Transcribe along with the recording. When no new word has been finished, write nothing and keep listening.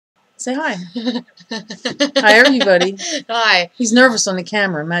Say hi. Hi, everybody. Hi. He's nervous on the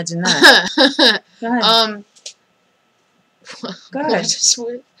camera. Imagine that. Go ahead. Go ahead.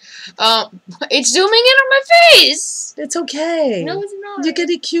 It's zooming in on my face. It's okay. No, it's not. You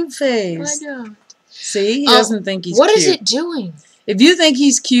get a cute face. I don't. See, he doesn't think he's What cute. is it doing? If you think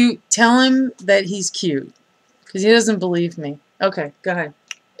he's cute, tell him that he's cute. Because he doesn't believe me. Okay, go ahead.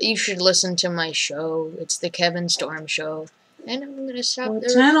 You should listen to my show. It's the Kevin Storm Show. And I'm going to stop What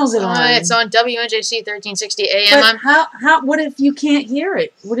channel's it on? It's on WNJC 1360 AM. But what if you can't hear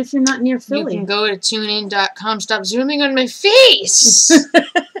it? What if you're not near Philly? You can go to tunein.com. Stop zooming on my face.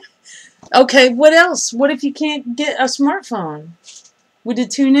 Okay, what else? What if you can't get a smartphone? With the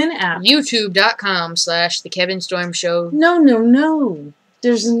TuneIn app. YouTube.com/The Kevin Storm Show. No.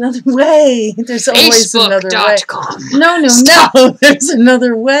 There's another way. There's always another way. Facebook.com. No. There's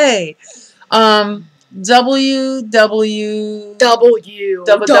another way.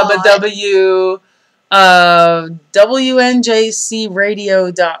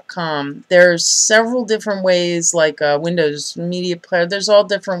 WNJCradio.com. There's several different ways, like Windows Media Player. There's all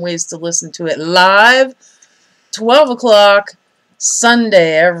different ways to listen to it live. 12 o'clock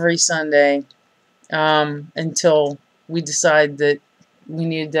Sunday, every Sunday, until we decide that we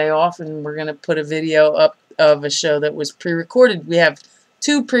need a day off and we're going to put a video up of a show that was pre-recorded. We have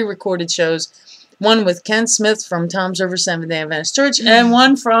 2 pre-recorded shows. One with Ken Smith from Tom's River Seventh-day Adventist Church, and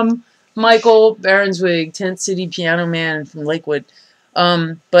one from Michael Baronswig, Tent City Piano Man from Lakewood.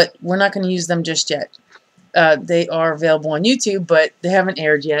 But we're not going to use them just yet. They are available on YouTube, but they haven't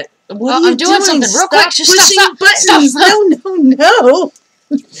aired yet. What are you doing? Something real quick. Just pushing buttons. Stop. No.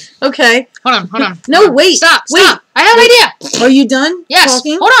 Okay. Hold on. No, wait. Stop. Wait. I have an idea. Are you done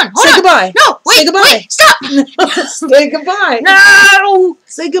talking? Hold on. Say goodbye. No, wait. Say goodbye. Wait, stop. No, say goodbye. No.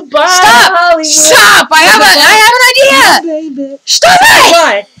 Say goodbye. Stop. Hollywood. Stop. I have an idea. Baby. Stop it.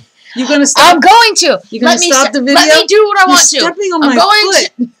 Goodbye. You're going to stop? I'm going to. You're going to stop the video? Let me do what I want to. You're stepping on my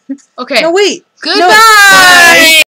foot. Okay. No, wait. Goodbye. No. Bye.